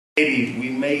Maybe we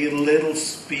made a little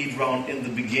speed round in the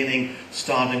beginning,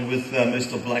 starting with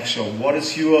Mr. Blackshaw. What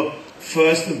is your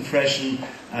first impression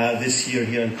this year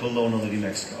here in Cologne on the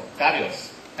DMEXCO?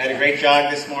 Fabulous. I had a great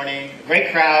jog this morning,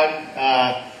 great crowd,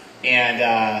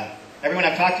 and everyone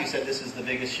I've talked to said this is the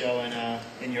biggest show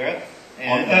in Europe.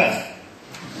 And, on Earth.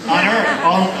 On Earth.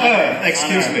 On Earth,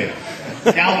 excuse me.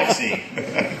 Galaxy.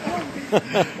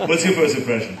 What's your first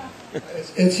impression?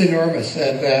 It's enormous,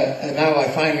 and now I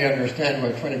finally understand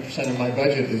where 20% of my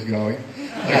budget is going.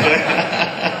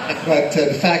 But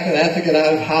the fact that I had to get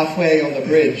out halfway on the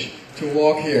bridge to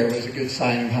walk here was a good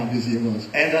sign of how busy it was.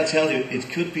 And I tell you, it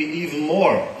could be even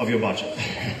more of your budget.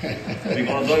 We're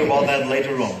going to talk about that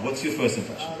later on. What's your first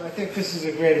impression? I think this is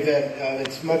a great event.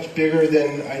 It's much bigger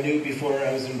than I knew before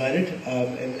I was invited,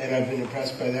 and I've been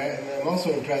impressed by that. And I'm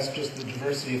also impressed just the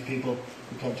diversity of people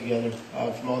who come together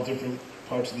from all different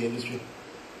parts of the industry.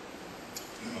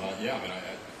 Yeah, I mean,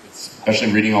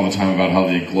 especially reading all the time about how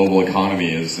the global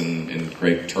economy is in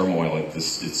great turmoil.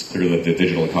 It's clear that the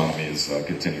digital economy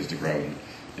continues to grow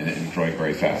and growing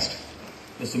very fast.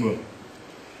 Mr. Moore.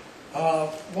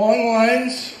 Long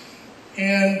lines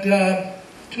and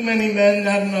too many men,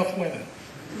 not enough women.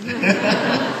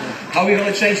 How are we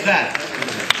going to change that?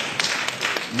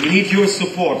 We need your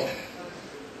support.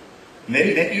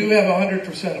 Maybe You have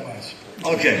 100% of my support.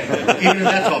 Okay, even in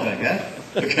that topic, yeah?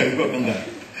 Okay, we work on that.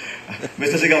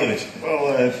 Mr. Sigalovic.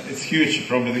 Well, it's huge,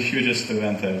 probably the hugest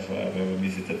event I've ever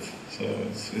visited. So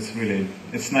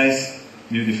it's nice,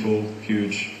 beautiful,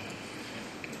 huge.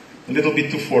 A little bit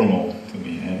too formal to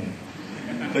me.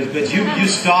 But you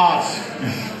start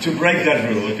to break that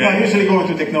rule, okay? No, I usually go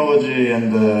to technology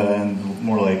and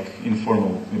more like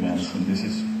informal events, and this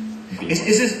is...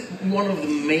 Is this one of the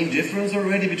main differences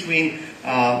already between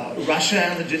Russia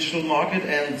and the digital market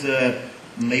and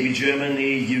maybe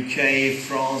Germany, UK,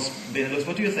 France, Benelux?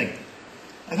 What do you think?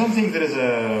 I don't think there is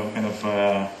a kind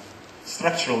of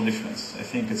structural difference. I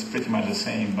think it's pretty much the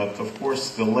same, but of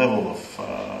course the level of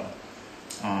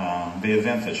the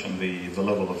advantage and the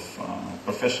level of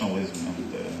professionalism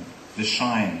and the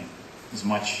shine is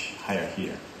much higher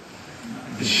here.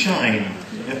 The shine.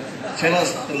 Tell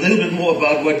us a little bit more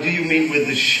about what do you mean with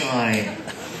the shine.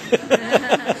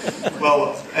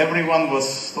 Well, everyone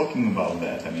was talking about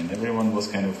that. I mean, everyone was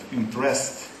kind of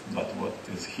impressed by what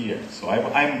is here. So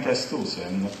I'm impressed too. So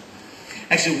I'm not...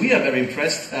 Actually, we are very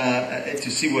impressed to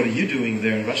see what you're doing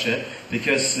there in Russia,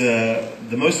 because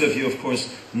the most of you, of course,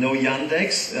 know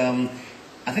Yandex.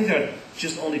 I think there are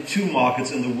just only two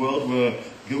markets in the world where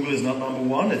Google is not number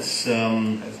one. It's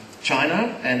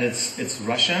China and it's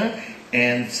Russia.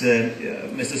 And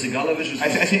Mr. Sigalovic is...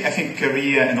 I think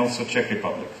Korea and also Czech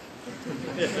Republic.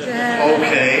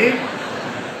 Okay.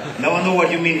 Now I know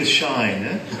what you mean with shine.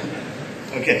 Eh?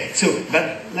 Okay, so,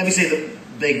 but let me say the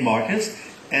big markets.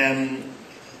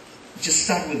 Just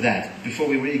start with that before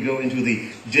we really go into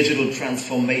the digital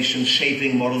transformation,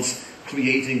 shaping models,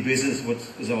 creating business, what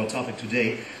is our topic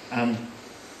today.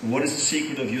 What is the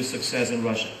secret of your success in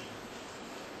Russia?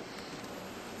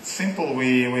 Simple.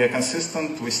 We are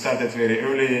consistent. We started very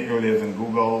earlier than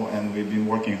Google, and we've been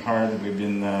working hard. We've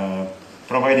been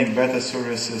providing better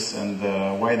services and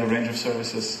a wider range of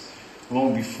services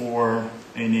long before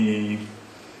any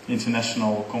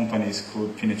international companies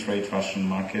could penetrate Russian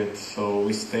market. So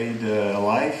we stayed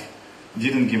alive,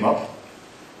 didn't give up.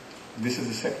 This is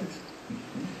the secret.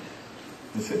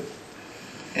 That's it.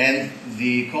 And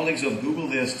the colleagues of Google,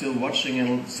 they are still watching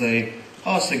and say,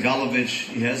 "Oh, Sigalovic,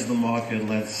 he has the market.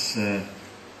 Let's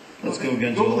go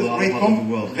again to all other part of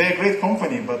the world." They're a great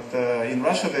company, but in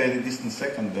Russia they're a distant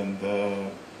second, and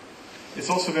it's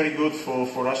also very good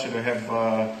for Russia to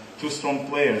have two strong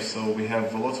players. So we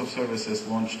have lots of services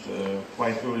launched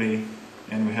quite early,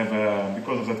 and we have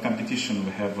because of that competition,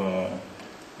 we have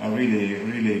a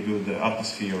really good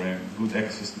atmosphere and good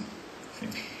ecosystem, I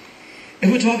think. If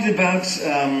we're talking about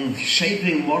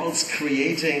shaping models,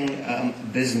 creating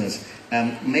business,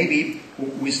 maybe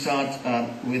we start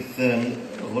with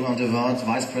Roland de Waard,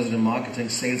 Vice President Marketing,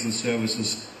 Sales and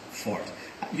Services, Ford.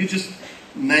 You just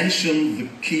mentioned the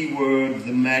key word,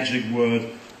 the magic word,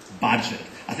 budget.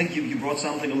 I think you brought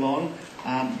something along.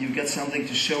 You got something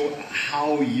to show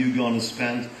how you're going to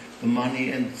spend the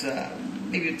money, and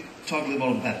maybe talk a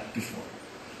little about that before.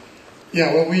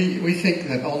 Yeah, well, we think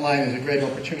that online is a great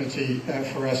opportunity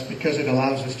for us because it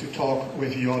allows us to talk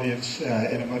with the audience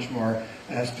in a much more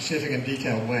specific and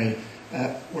detailed way.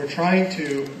 We're trying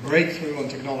to break through on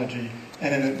technology,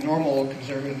 and in a normal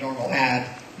ad,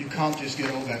 you can't just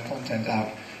get all that content out.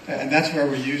 And that's where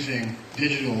we're using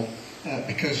digital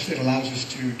because it allows us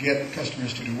to get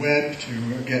customers to the web,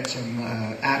 to get some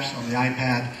apps on the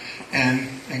iPad,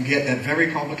 and get that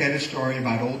very complicated story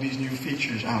about all these new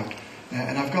features out.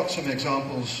 And I've got some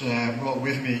examples brought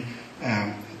with me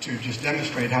to just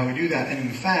demonstrate how we do that. And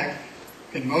in fact,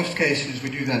 in most cases, we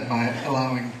do that by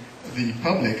allowing the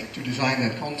public to design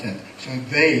that content, so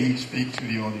they speak to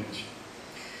the audience.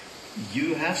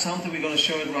 You have something, we're going to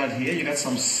show it right here. You got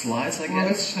some slides, I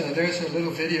guess? Well, there's a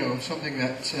little video of something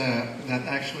that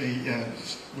actually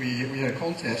we had a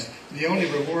contest. The only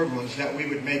reward was that we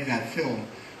would make that film.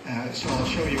 So I'll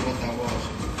show you what that was.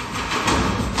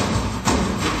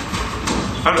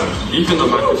 Hallo, ich bin der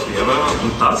Markus Lehrer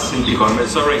und das sind die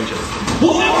Gormelser Rangers.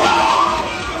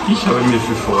 Ich habe mir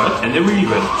für Ford eine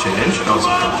Real Challenge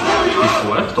ausgedacht. Die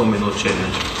Ford Domino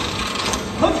Challenge.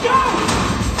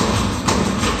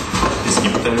 Es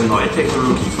gibt eine neue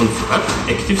Technologie von Ford,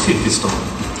 Active City Stop.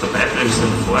 Dabei bremst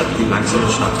ein Ford den langsamen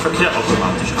Stadtverkehr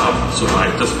automatisch ab,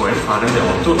 sobald das vor ihm fahrende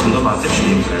Auto unerwartet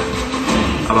stehen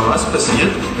bleibt. Aber was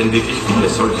passiert, wenn wirklich viele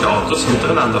solche Autos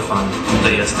hintereinander fahren und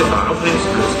der erste Fahrer bremst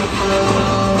plötzlich?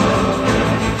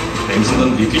 Bremsen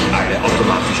dann wirklich alle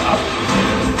automatisch ab?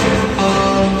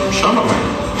 Schauen wir mal.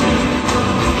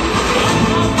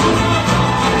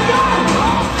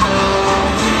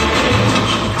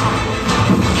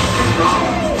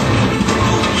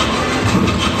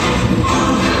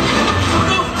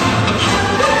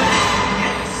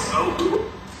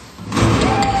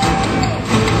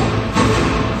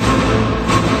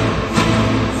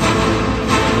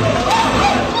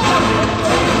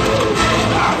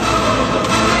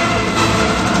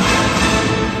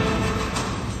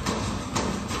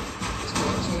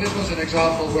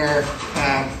 Example where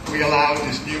we allowed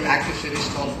this new active city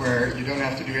stop where you don't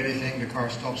have to do anything, the car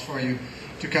stops for you,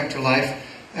 to come to life.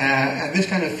 And this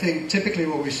kind of thing, typically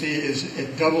what we see is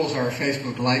it doubles our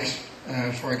Facebook likes,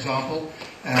 for example.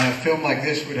 A film like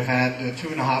this would have had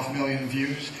 2.5 million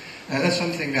views. That's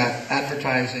something that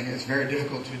advertising is very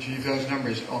difficult to achieve those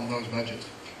numbers on those budgets.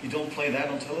 You don't play that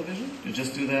on television? You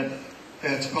just do that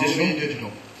It's only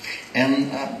digital.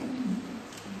 And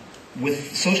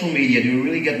with social media, do you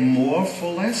really get more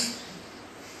for less?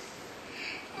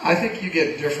 I think you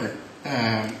get different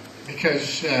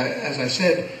because, as I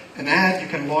said, an ad, you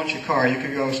can launch a car, you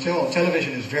can go still,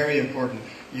 television is very important.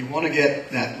 You want to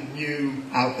get that new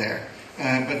out there.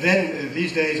 But then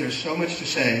these days there's so much to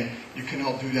say, you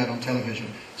cannot do that on television.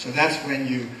 So that's when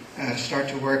you start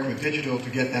to work with digital to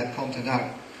get that content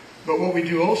out. But what we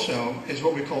do also is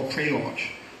what we call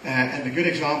pre-launch. And a good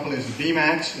example is the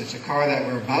BMAX. It's a car that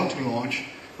we're about to launch,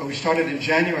 but we started in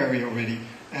January already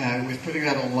with putting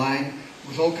that online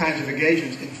with all kinds of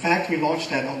engagements. In fact, we launched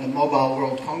that on the Mobile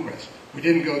World Congress. We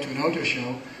didn't go to an auto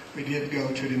show. We did go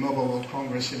to the Mobile World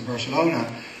Congress in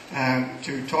Barcelona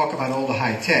to talk about all the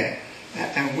high tech.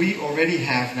 And we already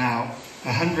have now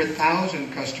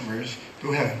 100,000 customers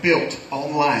who have built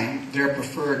online their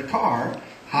preferred car,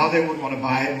 how they would want to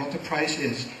buy it, what the price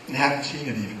is, and haven't seen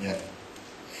it even yet.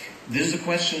 This is a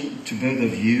question to both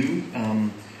of you,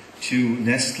 to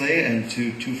Nestlé and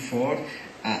to Ford.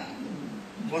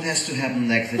 What has to happen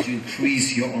next that you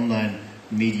increase your online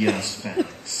media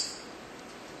spends?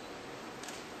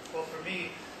 Well, for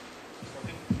me,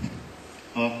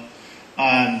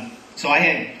 so I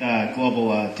had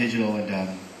global digital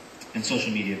and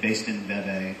social media based in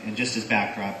Vevey, and just as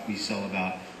backdrop, we sell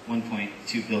about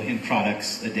 1.2 billion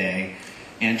products a day.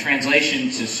 And translation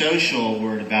to social,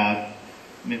 we're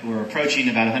approaching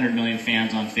about 100 million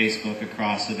fans on Facebook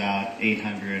across about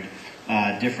 800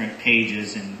 different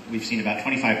pages, and we've seen about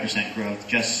 25% growth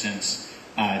just since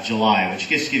July, which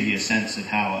just gives you a sense of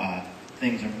how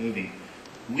things are moving.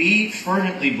 We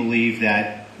fervently believe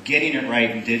that getting it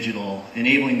right in digital,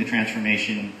 enabling the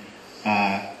transformation,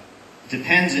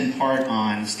 depends in part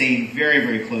on staying very,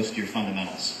 very close to your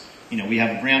fundamentals. You know, we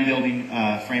have a brand building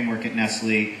framework at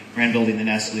Nestlé, brand building the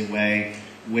Nestlé way,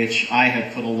 which I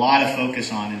have put a lot of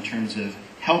focus on in terms of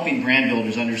helping brand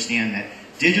builders understand that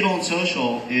digital and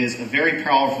social is a very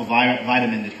powerful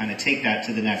vitamin to kind of take that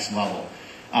to the next level.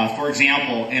 For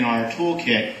example, in our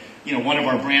toolkit, you know, one of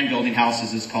our brand building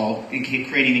houses is called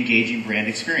Creating Engaging Brand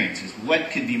Experiences. What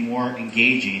could be more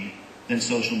engaging than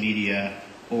social media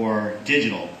or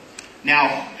digital?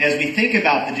 Now, as we think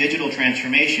about the digital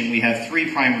transformation, we have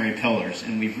three primary pillars,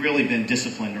 and we've really been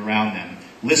disciplined around them: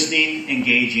 listening,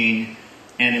 engaging,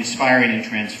 and inspiring and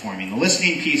transforming. The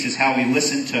listening piece is how we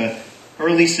listen to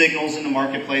early signals in the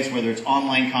marketplace, whether it's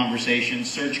online conversations,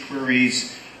 search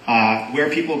queries, where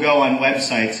people go on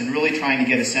websites, and really trying to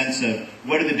get a sense of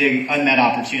what are the big unmet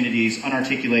opportunities,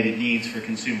 unarticulated needs for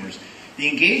consumers. The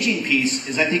engaging piece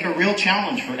is, I think, a real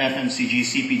challenge for FMCG,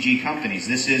 CPG companies.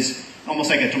 This is almost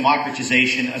like a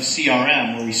democratization of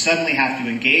CRM, where we suddenly have to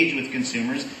engage with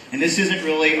consumers. And this isn't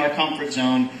really our comfort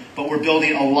zone, but we're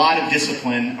building a lot of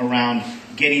discipline around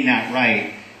getting that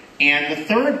right. And the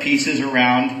third piece is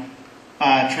around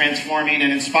transforming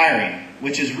and inspiring,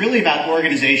 which is really about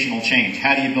organizational change.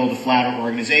 How do you build a flatter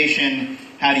organization?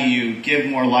 How do you give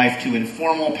more life to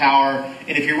informal power?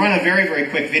 And if you run a very, very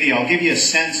quick video, I'll give you a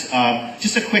sense of,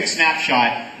 just a quick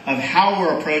snapshot of how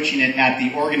we're approaching it at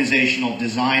the organizational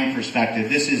design perspective.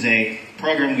 This is a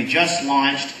program we just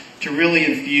launched to really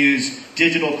infuse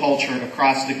digital culture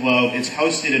across the globe. It's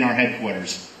hosted in our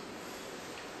headquarters.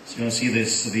 So you're going to see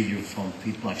this video from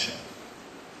Pete Blackshaw.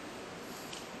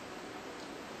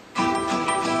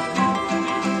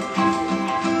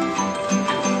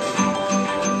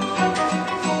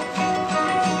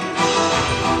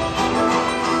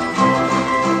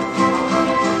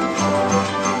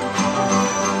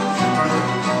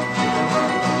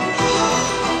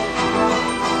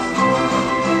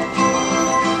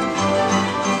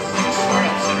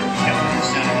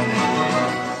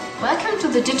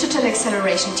 The Digital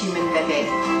Acceleration Team in Vevey.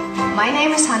 My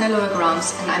name is Hannelore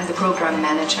Grams and I'm the Program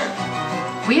Manager.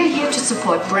 We are here to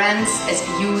support brands,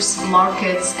 SBUs,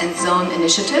 markets and zone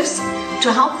initiatives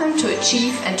to help them to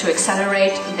achieve and to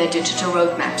accelerate their digital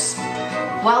roadmaps.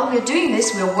 While we're doing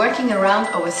this, we're working around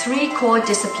our 3 core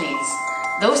disciplines.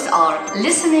 Those are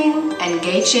listening,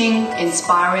 engaging,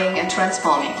 inspiring and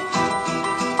transforming.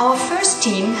 Our first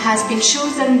team has been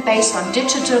chosen based on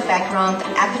digital background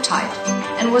and appetite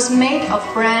and was made of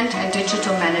brand and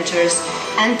digital managers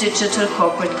and digital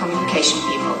corporate communication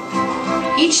people.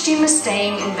 Each team is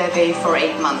staying in Vevey for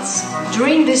 8 months.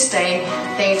 During this stay,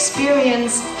 they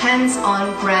experience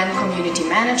hands-on brand community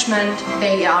management,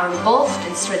 they are involved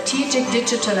in strategic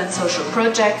digital and social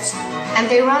projects, and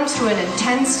they run through an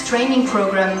intense training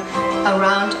program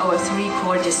around our 3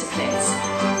 core disciplines.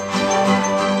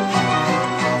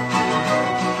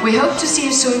 We hope to see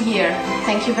you soon here.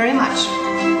 Thank you very much.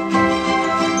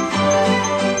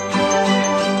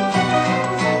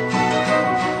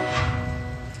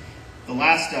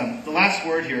 The last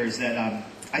word here is that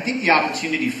I think the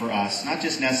opportunity for us, not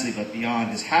just Nestlé but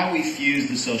beyond, is how we fuse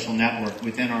the social network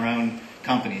within our own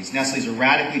companies. Nestlé is a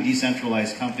radically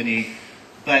decentralized company,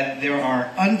 but there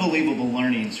are unbelievable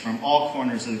learnings from all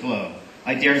corners of the globe.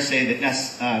 I dare say that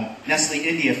Nestlé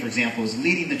India, for example, is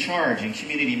leading the charge in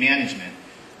community management,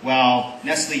 while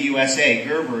Nestlé USA,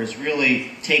 Gerber, is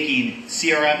really taking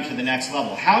CRM to the next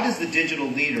level. How does the digital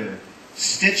leader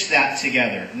stitch that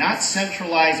together? Not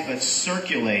centralize, but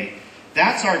circulate.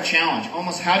 That's our challenge.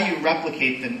 Almost how do you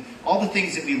replicate all the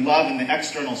things that we love in the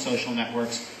external social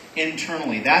networks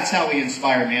internally? That's how we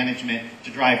inspire management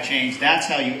to drive change. That's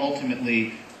how you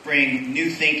ultimately bring new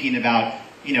thinking about,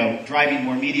 driving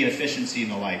more media efficiency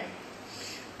and the like.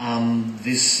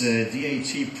 This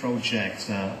DAT project,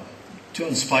 to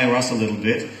inspire us a little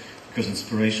bit, because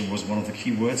inspiration was one of the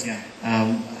key words. Yeah.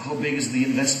 How big is the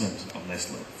investment of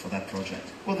Nestlé for that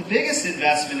project? Well, the biggest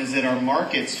investment is that our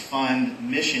markets fund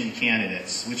mission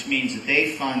candidates, which means that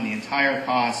they fund the entire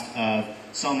cost of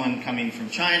someone coming from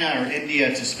China or India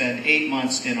to spend 8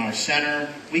 months in our center.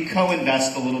 We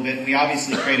co-invest a little bit. We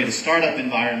obviously created a startup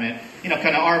environment,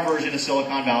 kind of our version of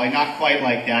Silicon Valley, not quite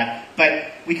like that,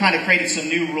 but we kind of created some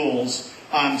new rules,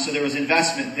 so there was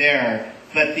investment there.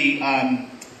 But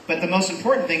the most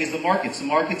important thing is the markets. The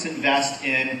markets invest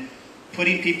in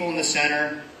putting people in the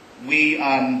center. We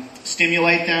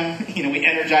stimulate them, we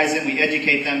energize them, we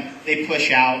educate them, they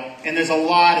push out, and there's a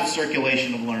lot of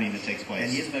circulation of learning that takes place.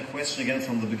 And here's my question again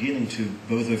from the beginning to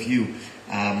both of you.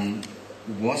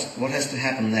 What has to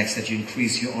happen next that you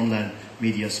increase your online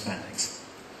media spendings?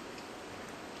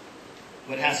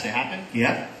 What has to happen?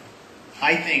 Yeah.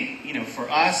 I think, for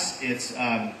us, it's...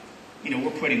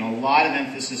 we're putting a lot of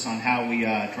emphasis on how we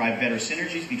drive better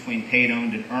synergies between paid,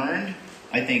 owned, and earned.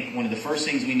 I think one of the first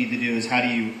things we need to do is how do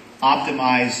you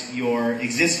optimize your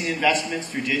existing investments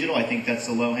through digital. I think that's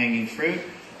the low-hanging fruit.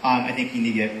 I think you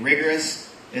need to get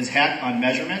rigorous as heck on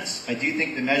measurements. I do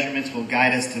think the measurements will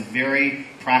guide us to very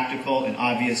practical and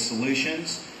obvious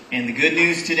solutions. And the good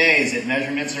news today is that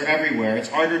measurements are everywhere. It's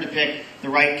harder to pick the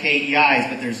right KPIs,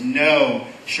 but there's no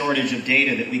shortage of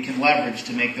data that we can leverage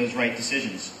to make those right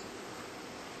decisions.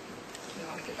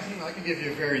 I can give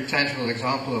you a very tangible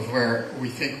example of where we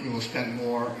think we will spend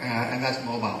more, and that's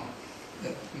mobile.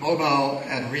 Mobile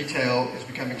at retail is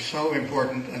becoming so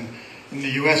important, and in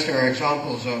the US there are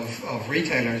examples of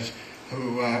retailers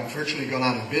who virtually went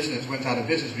out of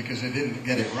business because they didn't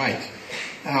get it right.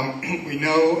 We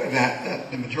know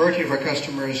that the majority of our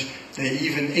customers,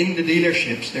 even in the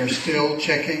dealerships, they're still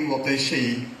checking what they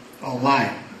see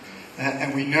online.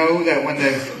 And we know that when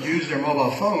they've used their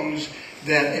mobile phones,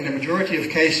 that in the majority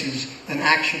of cases, an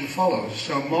action follows.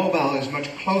 So mobile is much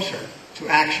closer to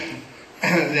action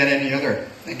than any other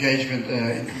engagement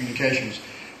in communications.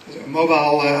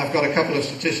 Mobile, I've got a couple of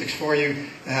statistics for you.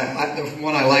 The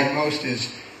one I like most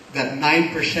is that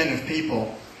 9% of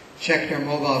people check their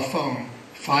mobile phone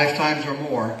 5 times or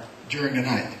more during the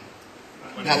night.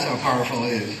 That's how powerful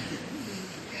it is.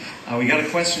 We got a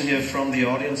question here from the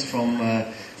audience, from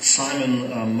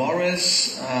Simon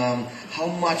Morris. How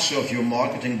much of your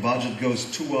marketing budget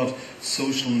goes toward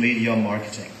social media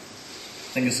marketing?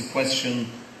 I think it's a question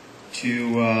to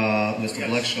Mr.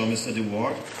 Blackshaw, Mr.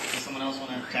 DeWard. Does someone else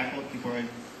want to tackle it before I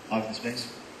hog the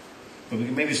space? But we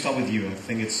can maybe start with you. I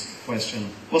think it's a question.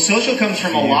 Well, social comes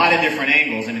from a lot of different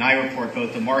angles. I mean, I report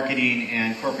both the marketing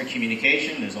and corporate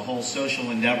communication. There's a whole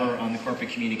social endeavor on the corporate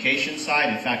communication side.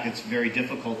 In fact, it's very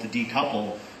difficult to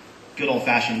decouple good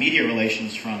old-fashioned media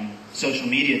relations from social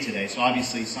media today. So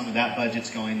obviously some of that budget's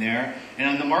going there. And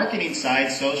on the marketing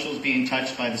side, social is being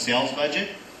touched by the sales budget.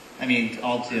 I mean,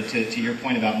 all to your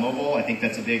point about mobile, I think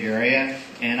that's a big area.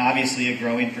 And obviously a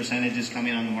growing percentage is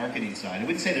coming on the marketing side. I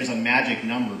wouldn't say there's a magic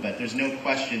number, but there's no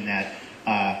question that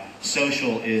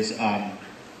social is,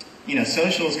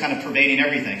 social is kind of pervading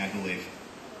everything, I believe.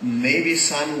 Maybe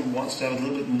Simon wants to have a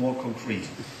little bit more concrete.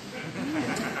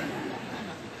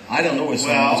 I don't know where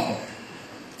Simon is.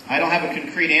 I don't have a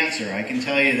concrete answer. I can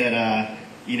tell you that,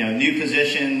 new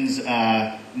positions,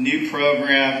 new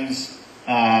programs,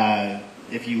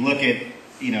 if you look at,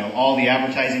 all the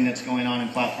advertising that's going on in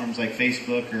platforms like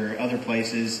Facebook or other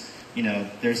places,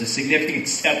 there's a significant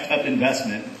stepped-up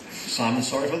investment. Simon,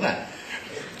 sorry for that.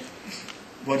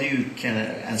 What do you can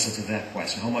answer to that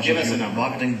question? How much of your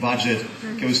marketing budget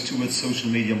goes towards social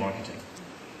media marketing?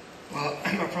 Well,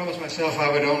 I promised myself I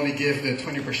would only give the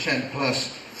 20% plus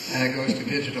goes to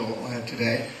digital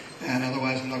today, and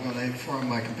otherwise I'm not going to inform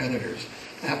my competitors.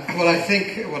 What I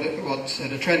think what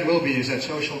the trend will be is that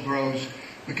social grows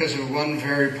because of one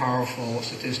very powerful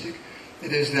statistic.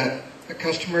 It is that the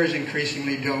customers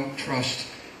increasingly don't trust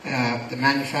the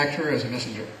manufacturer as a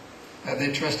messenger.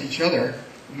 They trust each other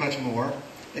much more.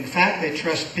 In fact, they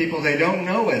trust people they don't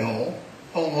know at all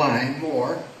online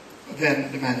more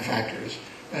than the manufacturers.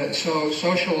 So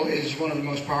social is one of the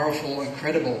most powerful and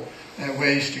credible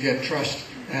ways to get trust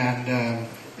and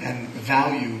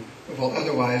value of what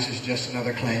otherwise is just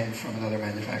another claim from another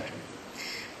manufacturer.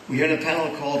 We had a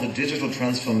panel called The Digital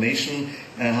Transformation.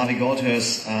 Harvey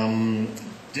Goldhurst,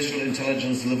 digital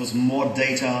intelligence delivers more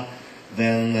data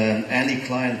than any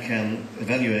client can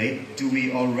evaluate. Do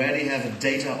we already have a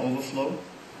data overflow?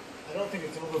 I don't think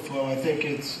it's overflow. I think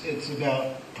it's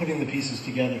about putting the pieces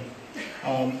together.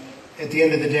 At the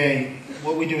end of the day,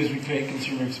 what we do is we create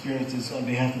consumer experiences on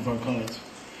behalf of our clients.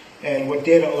 And what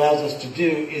data allows us to do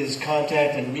is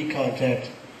contact and recontact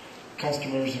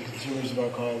customers and consumers of our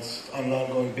clients on an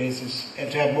ongoing basis,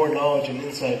 and to have more knowledge and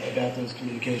insight about those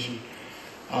communications.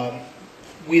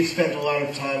 We've spent a lot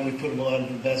of time, we've put a lot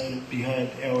of investment behind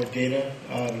our data.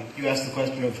 You asked the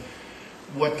question of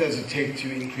what does it take to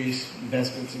increase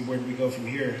investments and where do we go from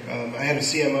here? I had a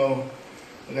CMO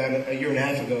about a year and a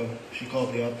half ago. She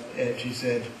called me up and she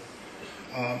said,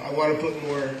 I want to put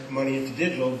more money into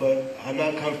digital, but I'm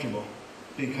not comfortable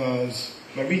because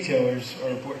my retailers are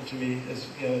important to me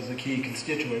as a key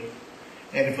constituent.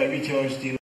 And if my retailers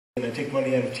deal and I take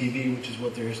money out of TV, which is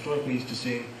what they're historically used to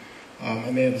seeing, I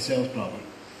may have a sales problem.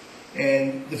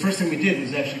 And the first thing we did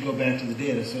was actually go back to the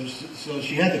data. So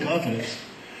she had the confidence.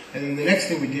 And then the next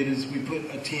thing we did is we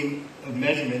put a team of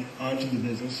measurement onto the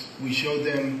business. We showed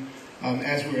them,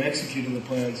 as we were executing the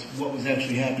plans, what was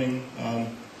actually happening,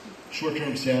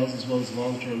 short-term sales as well as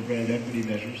long-term brand equity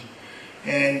measures.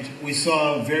 And we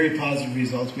saw very positive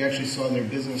results. We actually saw their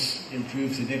business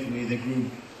improve significantly. They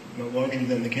grew larger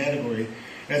than the category.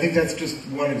 And I think that's just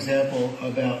one example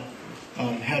about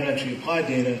how to actually apply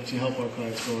data to help our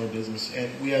clients grow our business.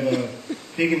 And we have a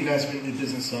big investment in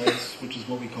business science, which is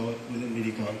what we call it within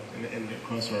Mediacom and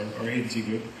across our agency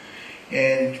group.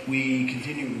 And we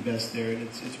continue to invest there. And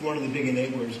it's one of the big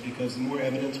enablers because the more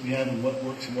evidence we have of what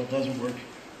works and what doesn't work,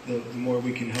 the more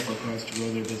we can help our clients to grow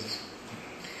their business.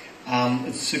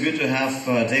 It's so good to have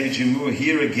David G. Moore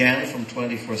here again from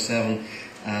 24/7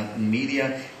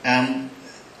 Media. Every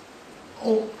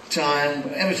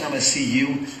time I see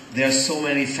you, there's so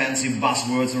many fancy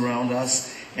buzzwords around us,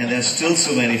 and there's still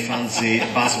so many fancy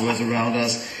buzzwords around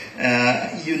us.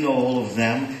 You know all of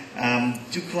them.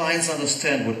 Do clients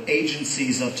understand what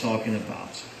agencies are talking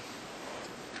about?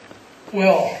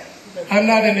 Well, I'm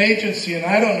not an agency, and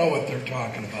I don't know what they're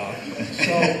talking about.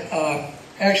 So,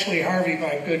 actually, Harvey,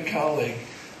 my good colleague,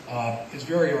 is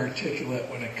very articulate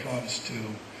when it comes to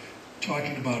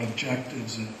talking about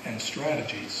objectives and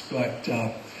strategies. But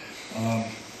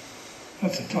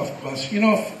that's a tough question. You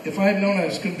know, if I had known I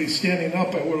was going to be standing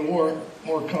up, I would have wore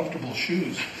more comfortable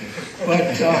shoes.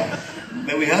 But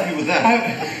may we help you with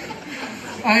that?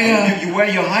 You wear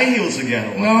your high heels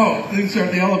again? Or no, these are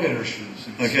the elevator shoes.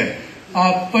 Okay.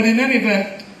 But in any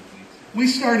event, we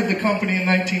started the company in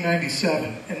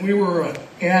 1997, and we were an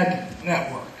ad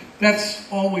network. That's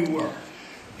all we were.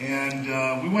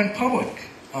 And we went public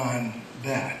on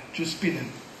that, just being a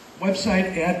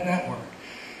website ad network.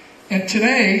 And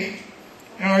today,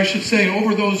 or I should say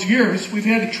over those years, we've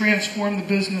had to transform the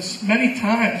business many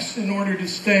times in order to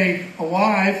stay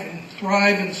alive and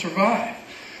thrive and survive.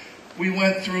 We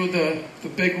went through the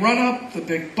big run-up, the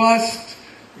big bust.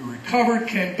 We recovered,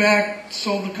 came back,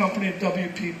 sold the company at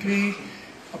WPP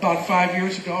about 5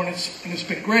 years ago, and it's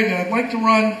been great. And I'd like to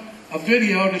run a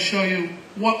video to show you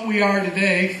what we are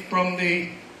today from the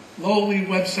lowly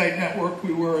website network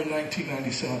we were in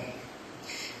 1997.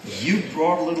 You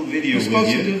brought a little video with you. You're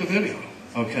supposed to do the video.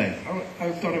 Okay.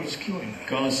 I thought I was cueing that.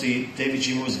 Gonna see David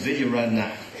G. Moore's video right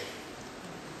now.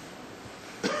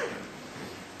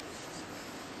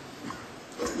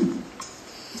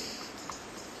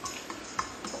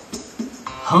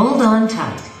 Hold on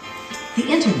tight. The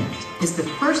internet is the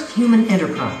first human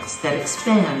enterprise that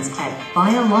expands at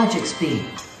biologic speed.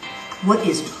 What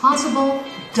is possible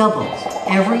doubles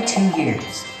every 2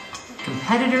 years.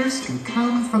 Competitors can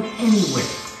come from anywhere.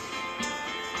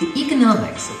 The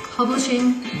economics of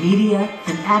publishing, media,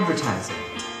 and advertising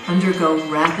undergo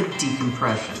rapid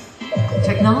decompression.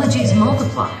 Technologies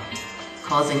multiply,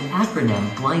 causing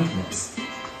acronym blindness.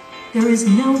 There is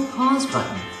no pause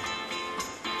button.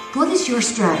 What is your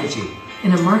strategy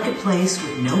in a marketplace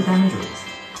with no boundaries?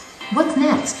 What's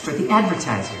next for the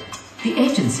advertiser, the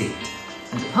agency,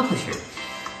 and the publisher?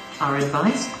 Our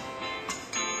advice?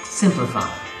 Simplify.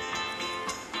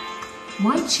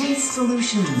 Why chase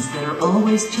solutions that are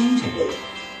always changing?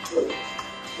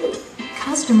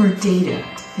 Customer data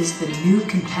is the new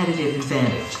competitive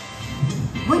advantage.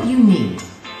 What you need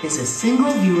is a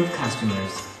single view of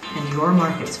customers and your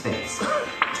market space.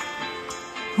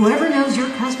 Whoever knows your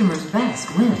customers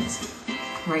best wins.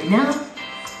 Right now,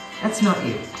 that's not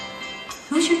you.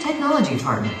 Who's your technology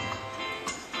partner?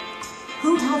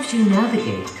 Who helps you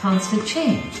navigate constant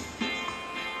change?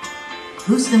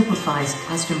 Who simplifies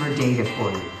customer data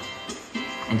for you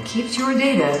and keeps your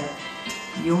data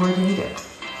your data?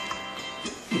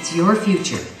 It's your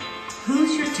future.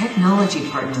 Who's your technology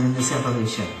partner in this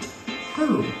evolution?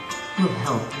 Who will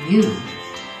help you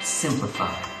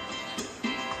simplify?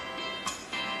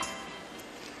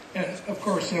 And of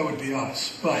course, that would be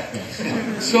us. But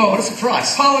so, what a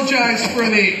surprise! Apologize for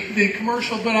the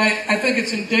commercial, but I think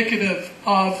it's indicative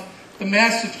of the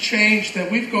massive change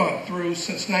that we've gone through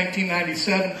since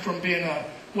 1997, from being a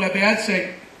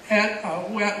website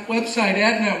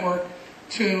ad network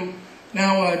to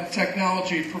now a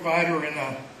technology provider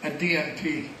and a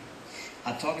DMP.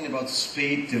 Talking about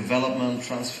speed, development,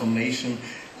 transformation,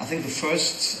 I think the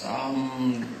first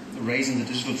raise in the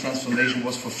digital transformation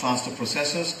was for faster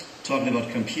processors, talking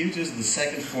about computers, the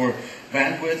second for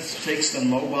bandwidth, fixed and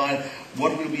mobile.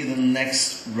 What will be the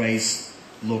next race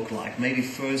look like? Maybe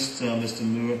first Mr.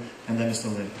 Moore and then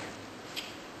Mr. Lin.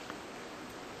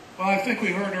 Well, I think we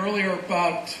heard earlier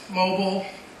about mobile,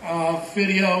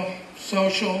 video,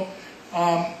 social.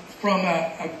 From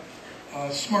a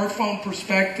smartphone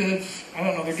perspective, I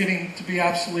don't know, they're getting to be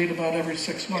obsolete about every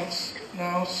 6 months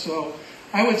now. So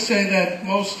I would say that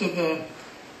most of the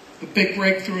big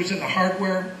breakthroughs in the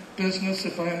hardware business,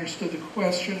 if I understood the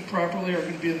question properly, are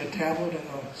going to be in the tablet and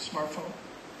the smartphone.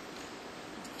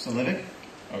 So Levin?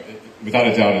 Without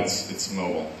a doubt, it's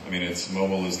mobile. I mean,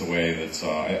 mobile is the way that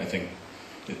I think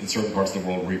in certain parts of the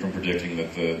world we're even predicting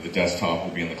that the desktop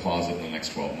will be in the closet in the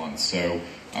next 12 months. So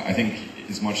I think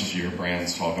as much as you hear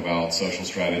brands talk about social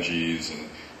strategies and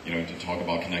to talk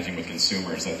about connecting with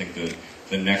consumers, I think that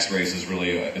the next race is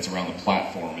really it's around the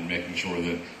platform and making sure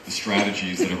that the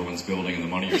strategies that everyone's building and the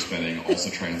money you're spending also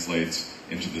translates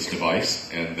into this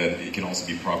device, and that it can also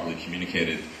be properly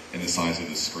communicated in the size of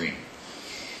the screen.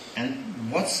 And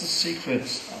what's the secret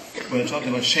when we're talking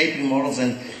about shaping models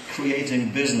and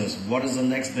creating business? What is the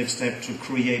next big step to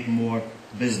create more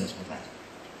business with that?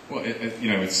 Well,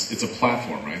 it's a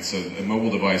platform, right? So a mobile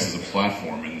device is a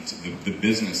platform, and the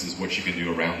business is what you can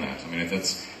do around that. I mean,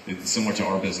 it's similar to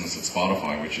our business at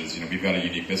Spotify, which is, we've got a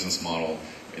unique business model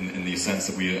in the sense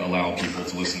that we allow people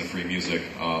to listen to free music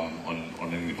on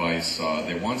any device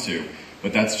they want to.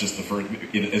 But that's just the first.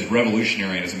 As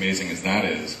revolutionary and as amazing as that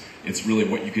is, It's really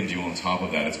what you can do on top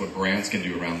of that. It's what brands can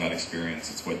do around that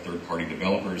experience. It's what third-party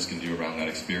developers can do around that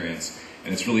experience.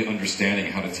 And it's really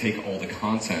understanding how to take all the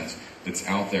content that's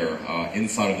out there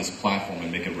inside of this platform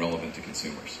and make it relevant to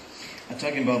consumers.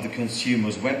 Talking about the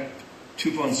consumers, Web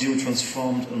 2.0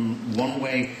 transformed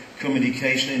one-way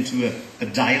communication into a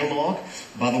dialogue.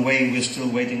 By the way, we're still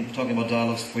waiting, talking about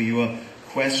dialogues, for your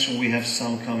question. We have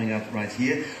some coming up right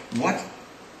here. What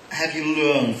have you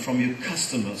learned from your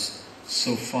customers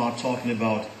so far talking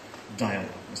about dialogue,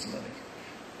 Mr. Levy?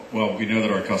 Well, we know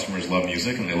that our customers love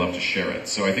music and they love to share it.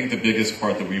 So I think the biggest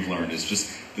part that we've learned is just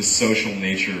the social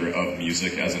nature of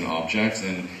music as an object.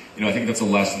 And I think that's a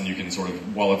lesson you can sort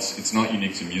of, while it's not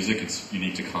unique to music, it's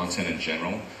unique to content in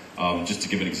general. Just to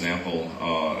give an example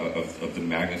of the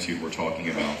magnitude we're talking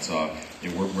about,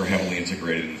 we're heavily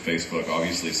integrated in Facebook.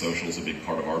 Obviously, social is a big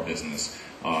part of our business.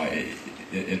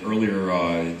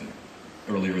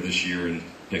 Earlier this year, and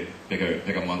pick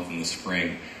a month in the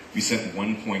spring, we sent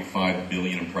 1.5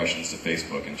 billion impressions to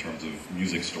Facebook in terms of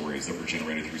music stories that were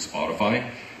generated through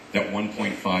Spotify. That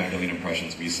 1.5 billion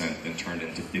impressions we sent then turned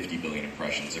into 50 billion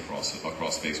impressions across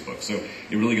Facebook. So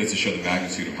it really goes to show the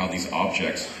magnitude of how these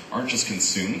objects aren't just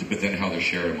consumed, but then how they're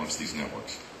shared amongst these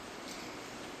networks.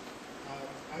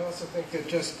 I also think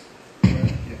that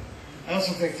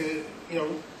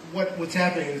what's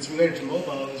happening that's related to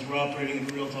mobile is we're operating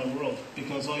in a real-time world,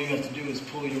 because all you have to do is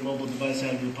pull your mobile device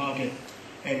out of your pocket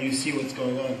and you see what's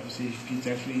going on. You see Pete's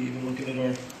actually even looking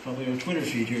at probably our Twitter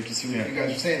feed here to see what you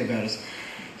guys are saying about us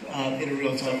in a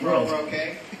real-time world.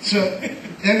 Okay. So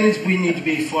that means we need to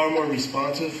be far more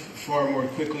responsive, far more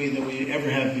quickly than we ever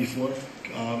have before.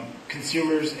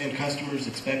 Consumers and customers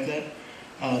expect that.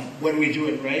 When we do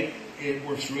it right, it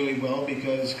works really well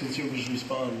because consumers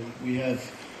respond. We have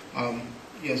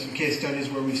some case studies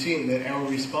where we've seen that our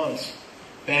response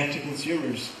back to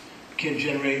consumers can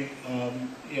generate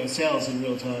sales in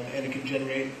real time, and it can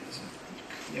generate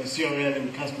CRM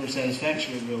and customer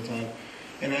satisfaction in real time.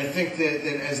 And I think that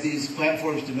as these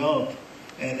platforms develop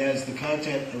and as the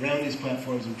content around these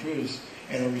platforms improves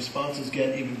and our responses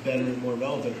get even better and more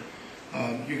relevant,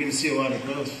 you're going to see a lot of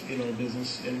growth in our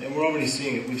business, and we're already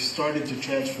seeing it. We've started to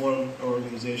transform our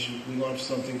organization. We launched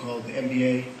something called the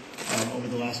MBA over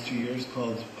the last 2 years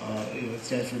called, it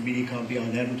stands for Mediacom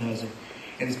Beyond Advertising.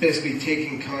 And it's basically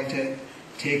taking content,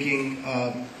 taking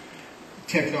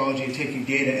technology, and taking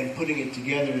data and putting it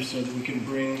together so that we can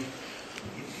bring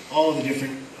all of the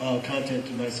different content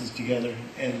devices together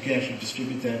and can actually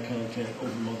distribute that content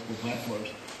over multiple platforms.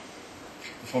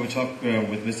 Before we talk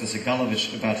with Mr.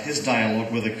 Segalovich about his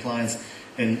dialogue with the clients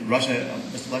in Russia,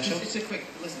 Mr. Blackshaw? Just a quick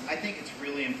listen. I think it's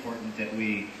really important that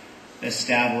we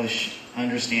establish,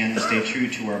 understand, and stay true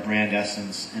to our brand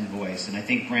essence and voice. And I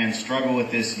think brands struggle with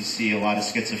this. You see a lot of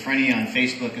schizophrenia on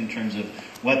Facebook in terms of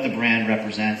what the brand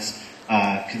represents.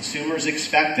 Consumers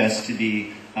expect us to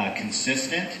be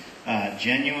consistent,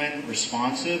 genuine,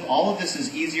 responsive. All of this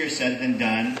is easier said than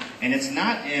done, and it's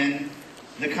not in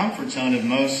the comfort zone of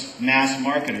most mass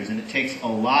marketers, and it takes a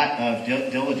lot of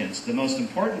diligence. The most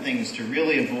important thing is to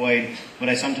really avoid what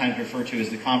I sometimes refer to as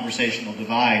the conversational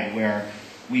divide, where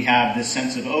we have this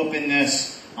sense of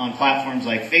openness on platforms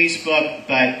like Facebook,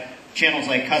 but channels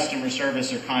like customer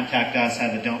service or contact us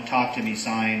have a don't talk to me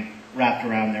sign wrapped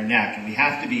around their neck. And we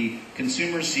have to be,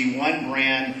 consumers see one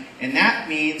brand, and that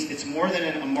means it's more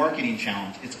than a marketing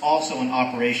challenge. It's also an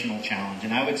operational challenge.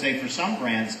 And I would say for some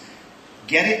brands,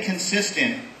 get it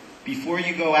consistent before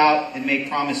you go out and make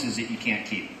promises that you can't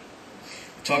keep.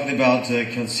 Talking about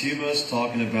consumers,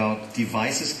 talking about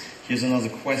devices, here's another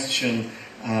question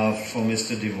for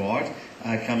Mr. DeWart,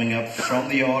 coming up from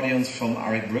the audience, from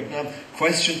Arik Brückner.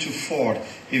 Question to Ford.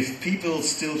 If people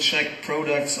still check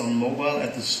products on mobile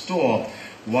at the store,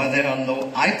 why there are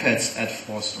no iPads at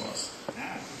Ford stores?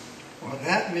 Well,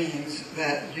 that means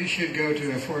that you should go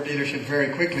to a Ford dealership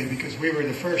very quickly, because we were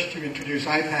the first to introduce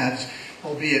iPads,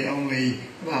 albeit only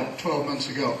about 12 months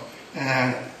ago.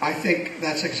 I think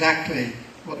that's exactly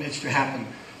what needs to happen.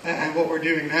 And what we're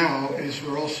doing now is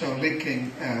we're also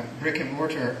linking brick and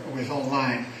mortar with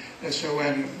online. So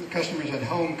when customers at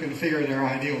home configure their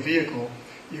ideal vehicle,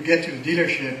 you get to the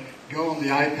dealership, go on the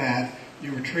iPad,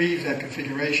 you retrieve that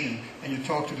configuration, and you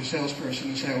talk to the salesperson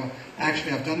and say, well,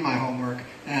 actually I've done my homework,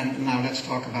 and now let's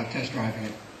talk about test driving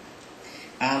it.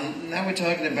 Now we're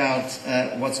talking about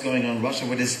what's going on in Russia,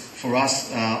 what is for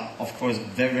us, of course,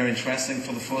 very, very interesting.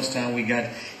 For the first time we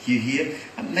got you here.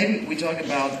 Maybe we talk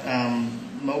about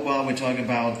mobile, we talk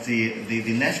about the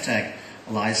NEFTEC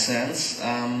license.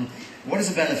 What is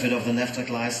the benefit of the NEFTEC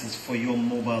license for your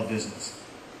mobile business?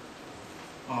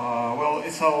 Well,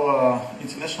 it's our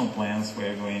international plans. We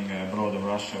are going abroad in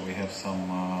Russia. We have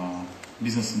some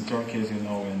business in Turkey, as you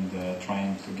know, and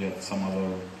trying to get some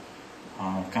other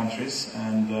countries.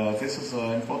 And this is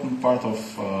an important part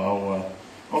of our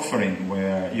offering,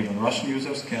 where even Russian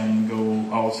users can go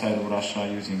outside of Russia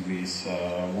using these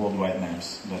worldwide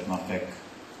names that NAVTEC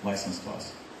licensed to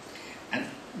us. And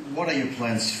what are your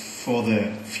plans for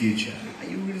the future? Are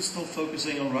you really still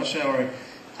focusing on Russia, or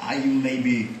are you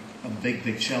maybe a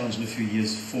big challenge in a few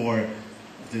years for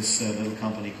this little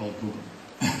company called Google?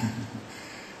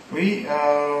 We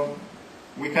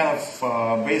kind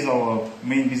of base our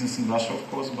main business in Russia, of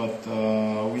course, but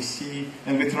we see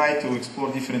and we try to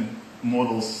explore different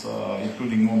models,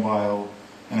 including mobile,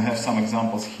 and I have some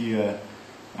examples here.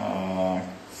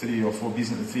 Three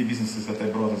businesses that I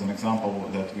brought as an example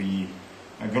that we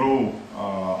grow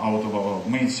out of our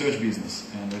main search business,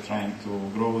 and we're trying to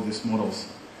grow these models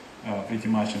pretty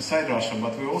much inside Russia,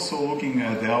 but we're also looking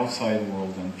at the outside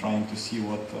world and trying to see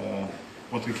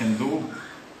what we can do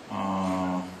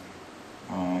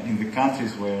in the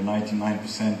countries where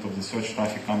 99% of the search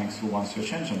traffic coming through one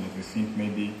search engine, that we think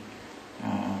maybe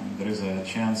there is a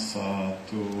chance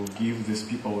to give these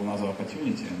people another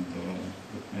opportunity, and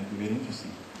it might be very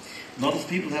interesting. A lot of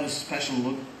people have a special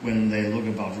look when they look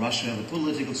about Russia, the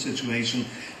political situation.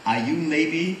 Are you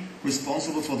maybe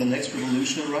responsible for the next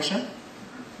revolution in Russia?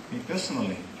 Me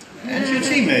personally. And your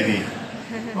team, maybe?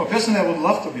 No, personally, I would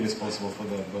love to be responsible for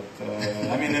that, but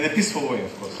I mean, in a peaceful way,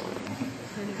 of course.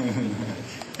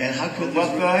 And how could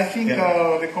but I think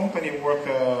the company work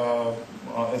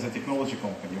as a technology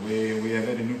company. We are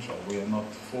very neutral. We are not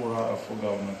for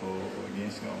government or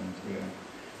against government.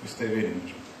 We stay very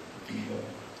neutral.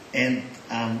 And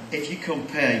if you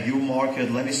compare your market,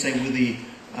 let me say, with the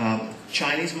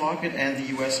Chinese market and the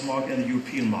US market and the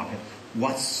European market,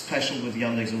 what's special with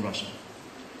Yandex in Russia?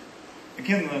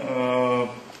 Again,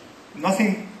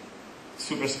 nothing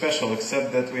super special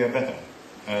except that we are better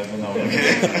than our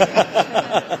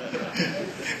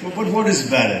But what is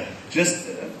better? Just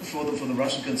for the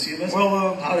Russian consumers?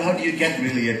 Well, how do you get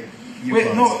really your wait,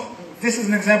 clients? no, this is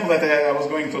an example that I was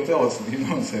going to tell us.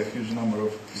 It's a huge number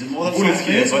of is it more than bullets 5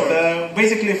 here. years, But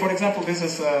basically, for example, this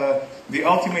is the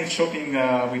ultimate shopping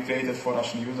we created for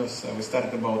Russian users. We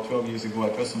started about 12 years ago. I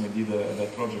personally did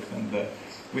that project, and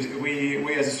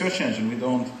we as a search engine, we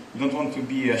don't want to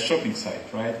be a shopping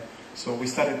site, right? So we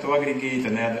started to aggregate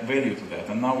and add value to that,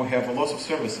 and now we have lots of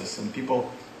services, and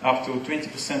people, up to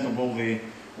 20% of all the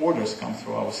orders come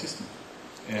through our system,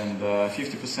 and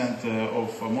 50%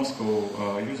 of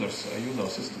Moscow users use our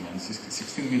system, and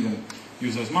 16 million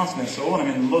users monthly, and so on. I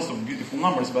mean, lots of beautiful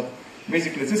numbers, but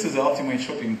basically this is the ultimate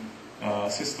shopping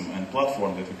system and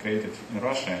platform that we created in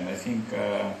Russia, and I think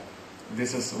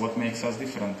this is what makes us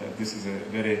different. This is a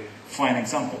very fine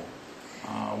example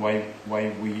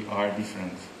why we are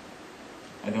different.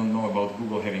 I don't know about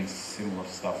Google having similar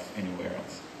stuff anywhere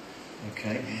else.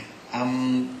 Okay.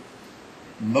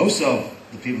 Most of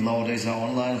the people nowadays are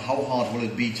online. How hard will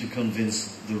it be to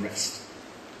convince the rest?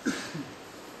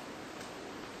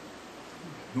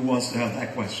 Who wants to have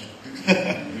that question?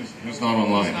 Who's not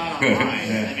online? It's not online.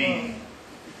 Yeah.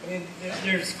 I mean,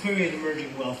 there's clearly an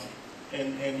emerging wealth,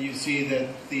 and you see that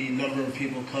the number of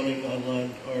people coming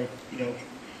online are,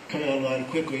 coming online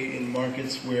quickly in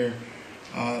markets where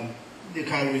the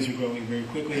economies are growing very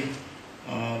quickly.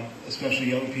 Especially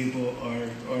young people are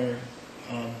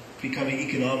becoming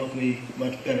economically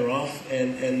much better off,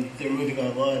 and they're moving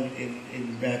online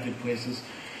in rapid places.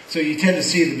 So you tend to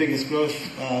see the biggest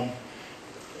growth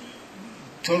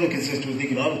totally consistent with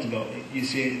economic development. You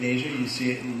see it in Asia, you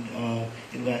see it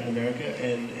in Latin America,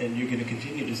 and you're going to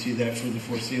continue to see that for the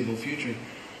foreseeable future.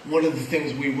 One of the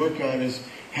things we work on is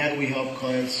how do we help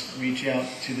clients reach out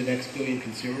to the next billion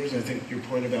consumers. I think your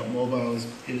point about mobile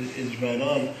is right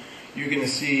on. You're going to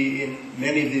see in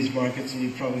many of these markets, and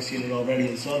you've probably seen it already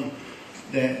in some,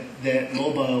 that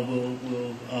mobile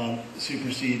will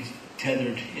supersede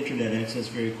tethered internet access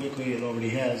very quickly, and already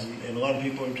has. And a lot of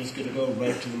people are just going to go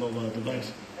right to the mobile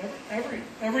device.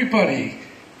 Everybody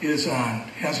has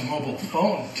a mobile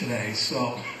phone today,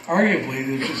 so arguably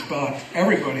there's just about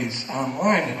everybody's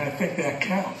online, and I think that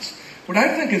counts. What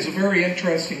I think is a very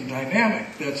interesting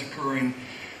dynamic that's occurring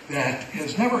that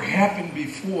has never happened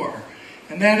before,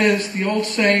 and that is the old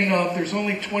saying of there's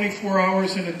only 24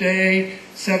 hours in a day,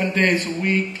 7 days a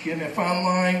week, and if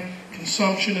online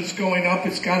consumption is going up,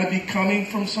 it's got to be coming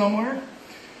from somewhere.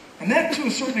 And that, to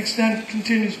a certain extent,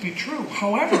 continues to be true.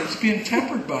 However, it's being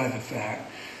tempered by the fact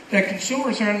that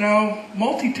consumers are now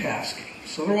multitasking.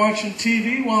 So they're watching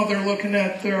TV while they're looking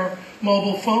at their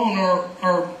mobile phone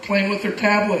or playing with their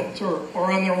tablet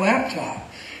or on their laptop.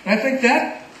 And I think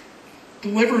that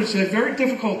delivers a very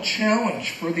difficult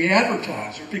challenge for the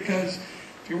advertiser, because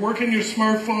You're working your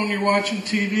smartphone, you're watching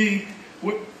TV.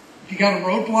 You got to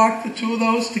roadblock the two of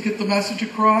those to get the message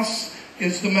across.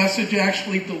 Is the message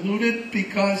actually diluted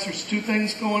because there's two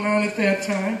things going on at that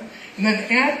time? And then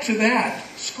add to that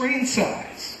screen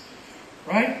size,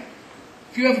 right?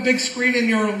 If you have a big screen in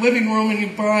your living room and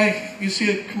you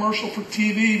see a commercial for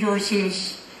TV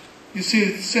versus you see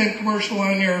the same commercial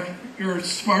on your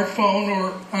smartphone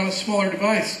or on a smaller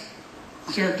device,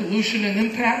 is there a dilution in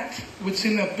impact? It would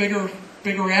seem that bigger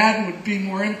ad would be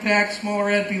more impact, smaller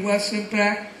ad be less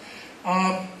impact.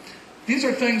 These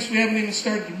are things we haven't even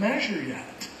started to measure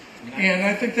yet. And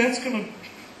I think that's going to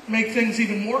make things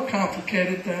even more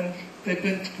complicated than they've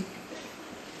been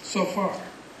so far.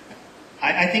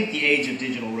 I think the age of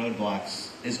digital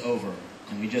roadblocks is over,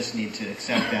 and we just need to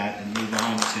accept that and move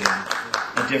on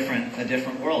to a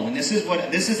different world. And this is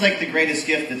like the greatest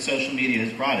gift that social media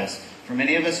has brought us. For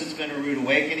many of us, it's been a rude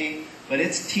awakening, but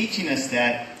it's teaching us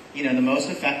that the most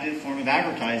effective form of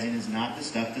advertising is not the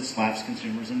stuff that slaps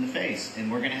consumers in the face,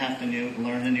 and we're going to have to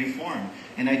learn a new form.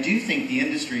 And I do think the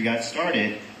industry got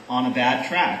started on a bad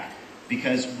track,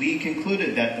 because we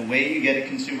concluded that the way you get a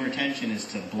consumer attention is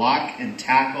to block and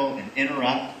tackle and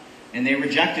interrupt, and they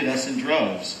rejected us in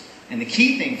droves. And the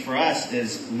key thing for us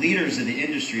as leaders of the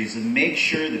industry is to make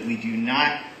sure that we do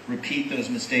not repeat those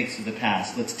mistakes of the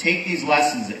past. Let's take these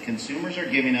lessons that consumers are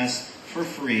giving us for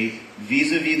free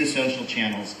vis-a-vis the social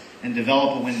channels and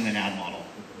develop a win-win ad model.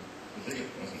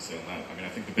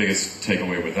 I think the biggest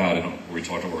takeaway with that, and we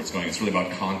talked about where it's going, it's really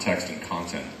about context and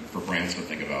content for brands to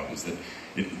think about, is that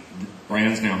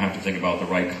brands now have to think about the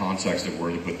right context of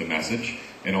where to put the message,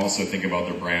 and also think about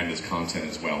their brand as content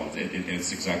as well.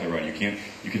 It's exactly right. You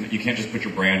can't just put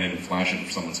your brand in and flash it in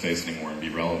someone's face anymore and be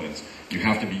relevant. You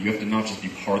have to not just be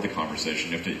part of the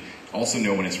conversation. You have to also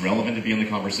know when it's relevant to be in the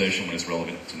conversation, when it's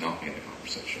relevant to not be in the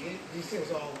conversation. These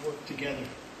things all work together.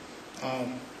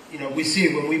 We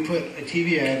see when we put a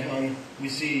TV ad on, we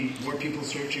see more people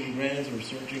searching brands or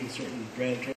searching certain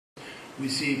brand terms. We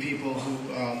see people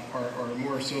who are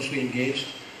more socially engaged.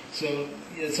 So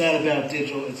it's not about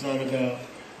digital, it's not about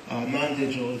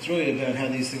non-digital. It's really about how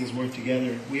these things work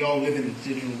together. We all live in the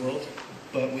digital world,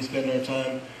 but we spend our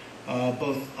time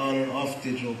both on and off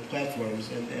digital platforms,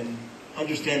 and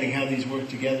understanding how these work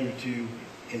together to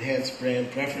enhance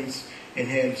brand preference,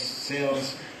 enhance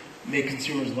sales, make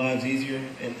consumers' lives easier,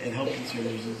 and help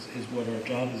consumers is what our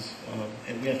job is,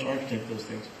 and we have to architect those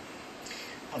things.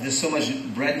 There's so much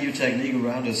brand new technique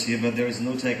around us here, but there is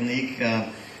no technique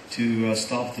to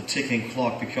stop the ticking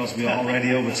clock, because we are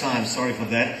already over time. Sorry for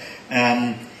that.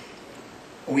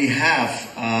 We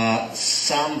have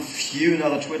some few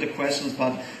other Twitter questions,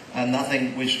 but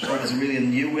nothing which is really a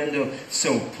new window.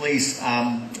 So please,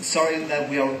 sorry that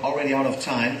we are already out of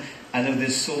time. I know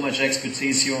there's so much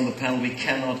expertise here on the panel, we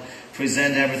cannot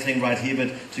present everything right here,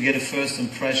 but to get a first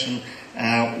impression,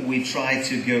 we try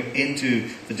to go into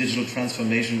the digital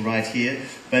transformation right here.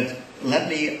 But let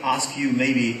me ask you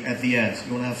maybe at the end,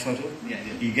 you want to have a photo? Yeah,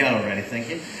 you got it already, thank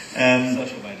you.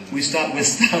 We start with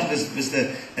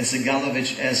Mr.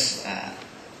 Segalovic as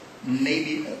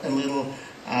maybe a little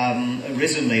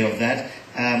resume of that.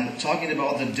 Talking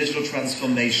about the digital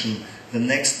transformation, the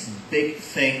next big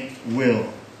thing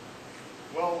will.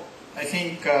 Well, I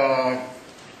think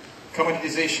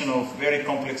commoditization of very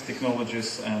complex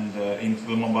technologies and into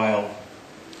the mobile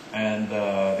and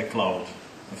the cloud.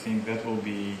 I think that will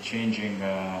be changing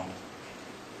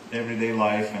everyday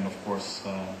life, and of course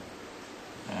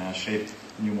shape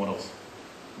new models.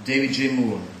 David J.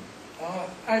 Moore.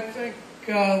 I think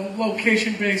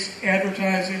location-based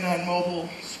advertising on mobile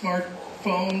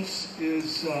smartphones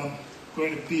is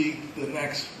going to be the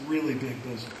next really big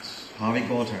business. Harvey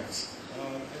Gortertz.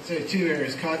 I'd say two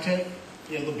areas. Content.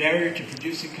 The barrier to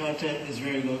producing content is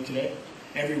very low today.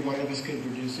 Every one of us can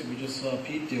produce it. We just saw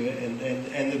Pete do it.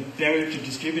 And the barrier to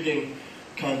distributing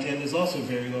content is also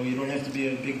very low. You don't have to be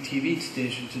a big TV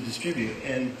station to distribute.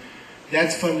 And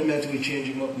that's fundamentally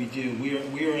changing what we do.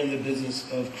 We are in the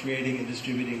business of creating and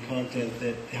distributing content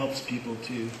that helps people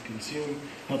to consume,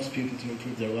 helps people to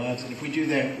improve their lives. And if we do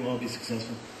that, we'll all be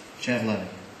successful. Chad Levin.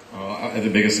 The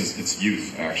biggest is it's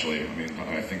youth, actually. I mean,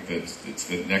 I think that it's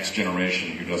the next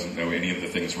generation who doesn't know any of the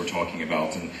things we're talking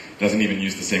about and doesn't even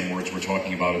use the same words we're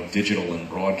talking about of digital and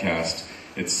broadcast.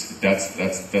 That's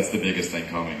the biggest thing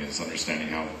coming, is understanding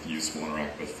how youth will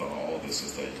interact with all of this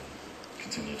as they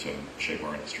continue to shape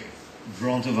our industry.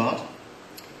 Brontevat.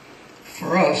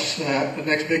 For us, the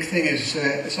next big thing is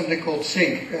something called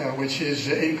Sync, which is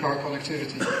in-car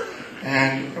connectivity.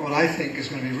 And what I think is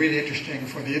going to be really interesting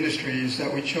for the industry is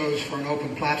that we chose for an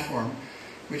open platform,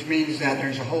 which means that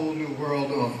there's a whole new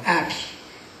world of apps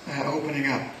opening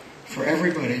up for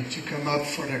everybody to come up,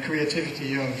 for the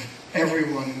creativity of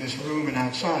everyone in this room and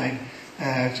outside,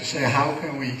 to say how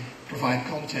can we provide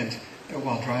content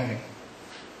while driving.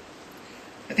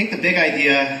 I think the big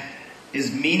idea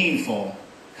is meaningful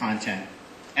content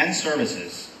and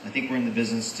services. I think we're in the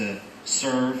business to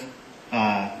serve,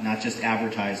 not just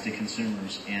advertise to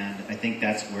consumers, and I think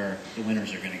that's where the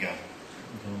winners are going to go.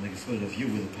 I'm going to make a photo of you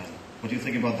with a panel. What do you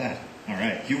think about that? All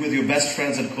right. You with your best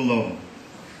friends at Cologne.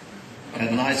 Had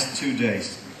a nice 2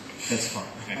 days. That's fine.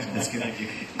 That's good. Thank you.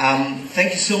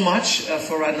 Thank you so much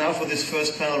for right now for this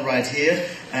first panel right here.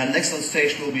 And next on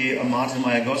stage will be Martin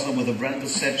Meyer-Gosner with the brand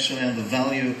perception and the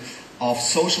value of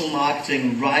social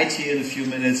marketing right here in a few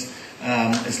minutes.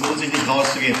 Es lohnt sich nicht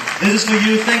rauszugehen. This is for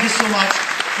you. Thank you so much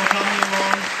for coming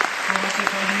along. So much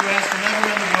from the US, from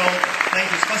everywhere in the world.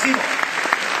 Thank you. Spasibo.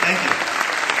 Thank you.